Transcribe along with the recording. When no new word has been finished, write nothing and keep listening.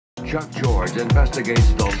Chuck George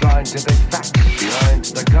investigates the scientific facts behind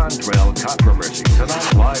the contrail controversy.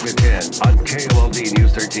 Tonight, live at 10 on KOLD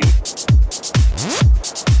News 13.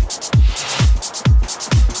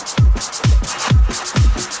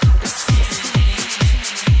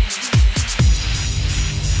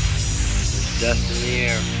 Dust in the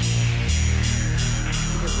air.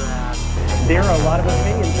 There are a lot of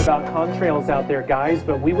opinions about contrails out there, guys,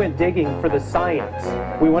 but we went digging for the science.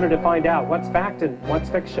 We wanted to find out what's fact and what's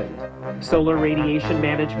fiction. Solar radiation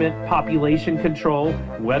management, population control,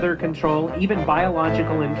 weather control, even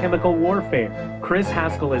biological and chemical warfare. Chris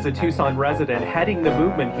Haskell is a Tucson resident heading the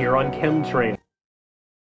movement here on Chemtrails.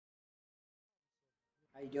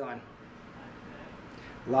 How you doing?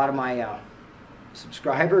 A lot of my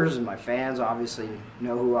subscribers and my fans obviously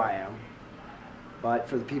know who I am, but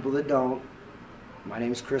for the people that don't, my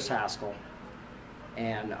name is Chris Haskell,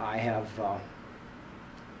 and I have,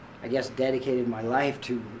 I guess, dedicated my life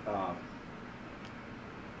to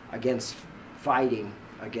against fighting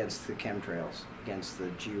against the chemtrails, against the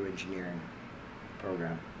geoengineering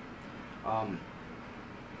program.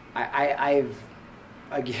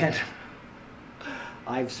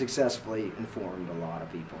 I've successfully informed a lot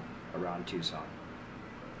of people around Tucson.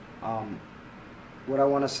 What I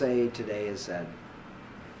want to say today is that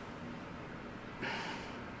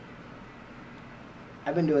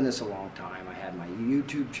I've been doing this a long time. I had my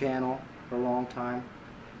YouTube channel for a long time.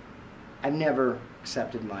 I've never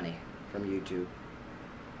accepted money from YouTube.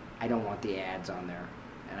 I don't want the ads on there,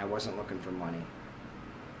 and I wasn't looking for money.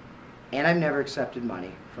 And I've never accepted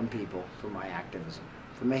money from people for my activism,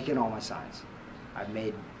 for making all my signs. I've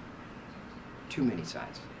made too many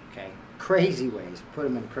signs, okay? Crazy ways, put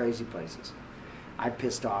them in crazy places. I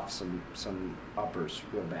pissed off some uppers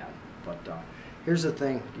real bad. But here's the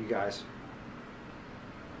thing, you guys.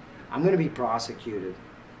 I'm going to be prosecuted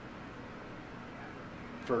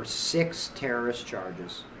for 6 terrorist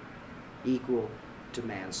charges equal to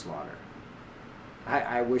manslaughter.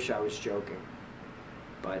 I wish I was joking,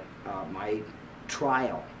 but my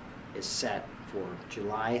trial is set for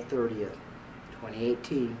July 30th,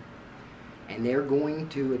 2018, and they're going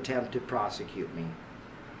to attempt to prosecute me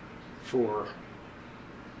for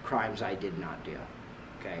crimes I did not do.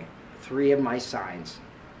 Okay, 3 of my signs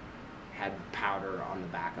had powder on the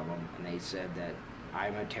back of them, and they said that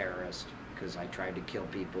I'm a terrorist because I tried to kill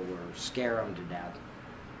people or scare them to death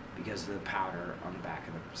because of the powder on the back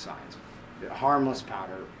of the signs. Harmless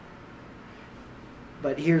powder.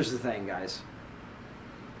 But here's the thing, guys.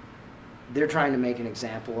 They're trying to make an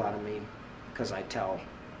example out of me because I tell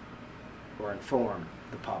or inform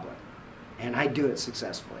the public, and I do it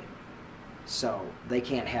successfully. So they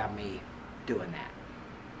can't have me doing that.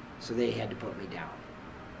 So they had to put me down.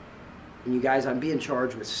 And you guys, I'm being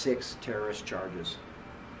charged with 6 terrorist charges.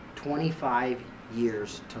 25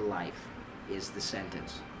 years to life is the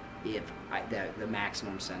sentence, the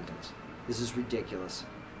maximum sentence. This is ridiculous.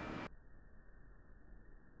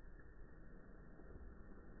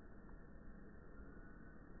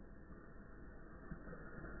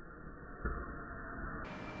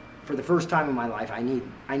 For the first time in my life, I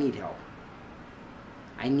need help.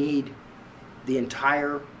 I need the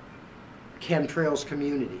entire chemtrails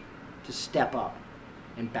community to step up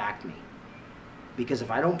and back me. Because if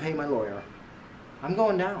I don't pay my lawyer, I'm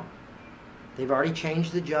going down. They've already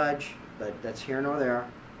changed the judge, but that's here nor there.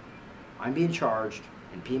 I'm being charged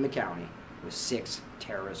in Pima County with 6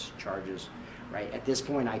 terrorist charges. Right at this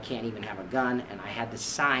point, I can't even have a gun, and I had to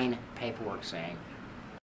sign paperwork saying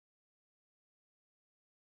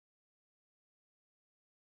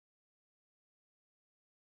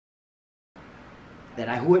that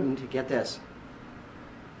I wouldn't, get this,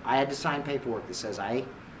 I had to sign paperwork that says I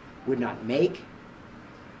would not make,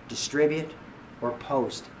 distribute, or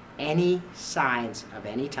post any signs of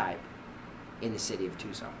any type in the city of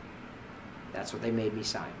Tucson. That's what they made me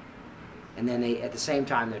sign. And then at the same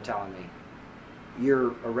time, they're telling me,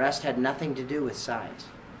 your arrest had nothing to do with signs.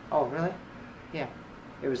 Oh, really? Yeah.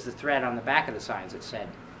 It was the thread on the back of the signs that said,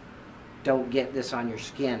 don't get this on your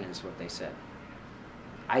skin, is what they said.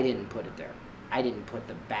 I didn't put it there. I didn't put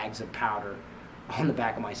the bags of powder on the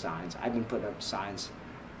back of my signs. I've been putting up signs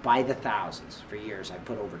by the thousands for years. I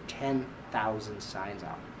put over 10,000 signs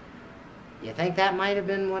out. You think that might have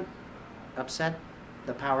been what upset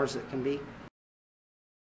the powers that can be?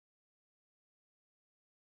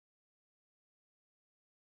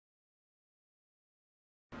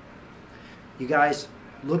 You guys,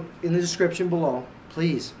 look in the description below.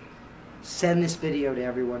 Please send this video to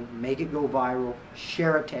everyone. Make it go viral.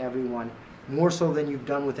 Share it to everyone. More so than you've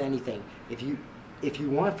done with anything. If you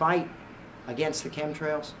want to fight against the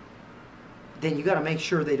chemtrails, then you got to make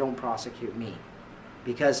sure they don't prosecute me.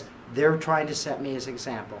 because they're trying to set me as an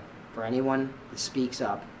example for anyone that speaks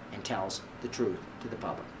up and tells the truth to the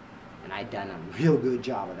public. And I've done a real good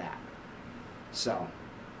job of that. So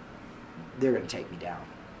they're going to take me down.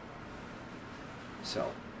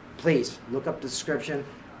 So please look up the description.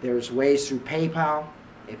 There's ways through PayPal.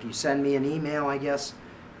 If you send me an email, I guess,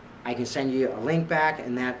 I can send you a link back,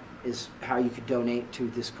 and that is how you could donate to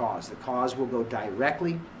this cause. The cause will go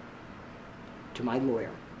directly to my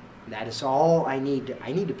lawyer. That is all I need.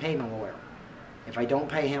 I need to pay my lawyer. If I don't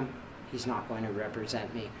pay him, he's not going to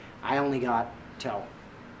represent me. I only got till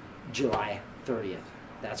July 30th.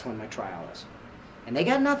 That's when my trial is. And they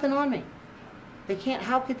got nothing on me. They can't,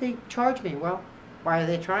 how could they charge me? Well, why are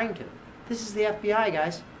they trying to? This is the FBI,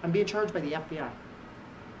 guys. I'm being charged by the FBI.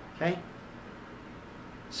 Okay?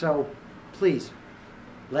 So, please,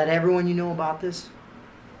 let everyone you know about this,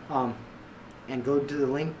 and go to the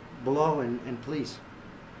link below, and please,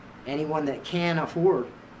 anyone that can afford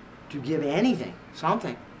to give anything,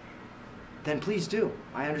 something, then please do.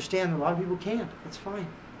 I understand a lot of people can't. That's fine.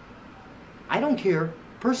 I don't care.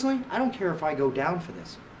 Personally, I don't care if I go down for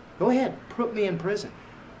this. Go ahead, put me in prison.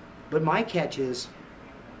 But my catch is,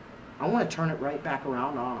 I want to turn it right back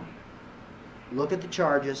around on them. Look at the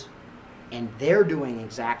charges, and they're doing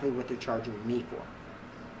exactly what they're charging me for.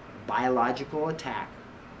 Biological attack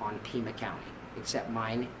on Pima County. Except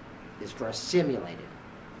mine is for a simulated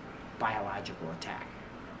biological attack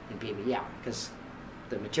in Pima. Yeah, because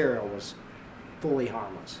the material was fully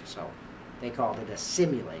harmless. So they called it a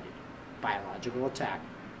simulated biological attack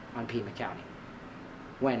on Pima County.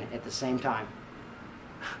 When at the same time,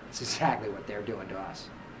 it's exactly what they're doing to us.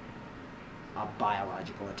 A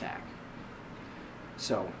biological attack.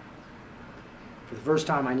 So, for the first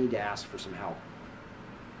time, I need to ask for some help.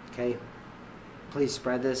 Okay? Please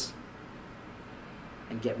spread this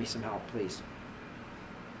and get me some help, please.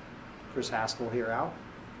 Chris Haskell here out,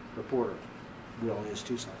 reporter, Real News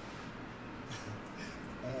Tucson.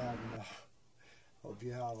 And hope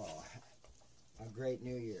you have a great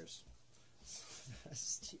New Year's.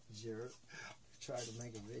 Jerk. Try to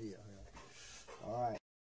make a video here.